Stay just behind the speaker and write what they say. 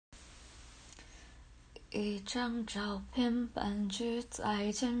一张照片，半句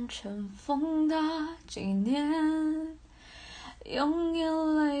再见，尘封的纪念，用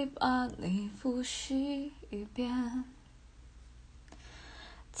眼泪把你复习一遍，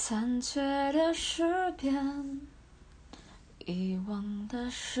残缺的诗篇，遗忘的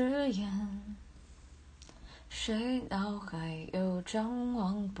誓言，谁脑海有张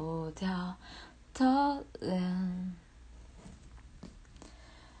忘不掉的脸？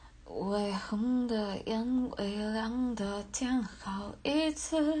微红的眼，微亮的天，好一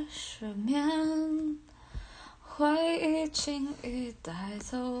次失眠，回忆轻易带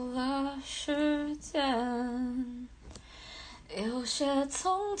走了时间。有些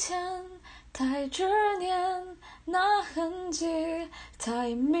从前太执念，那痕迹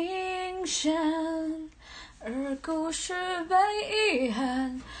太明显，而故事被遗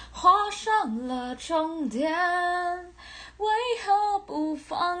憾画上了终点。为何不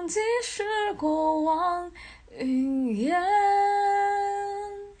放弃是过往云烟？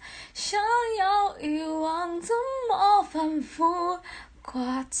想要遗忘，怎么反复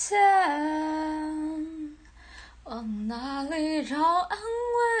挂牵？往哪里找安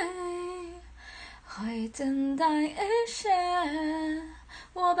慰？会简单一些。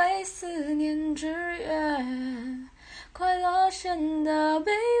我被思念制约，快乐显得卑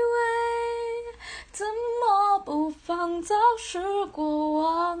微。怎么不放？早是过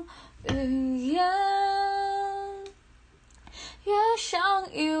往云烟。越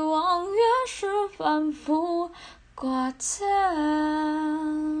想遗忘，越是反复挂牵。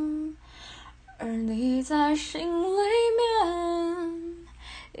而你在心里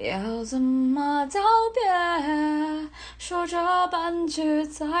面，要怎么道别？说着半句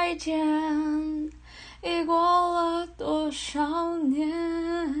再见，已过了多少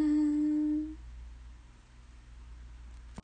年？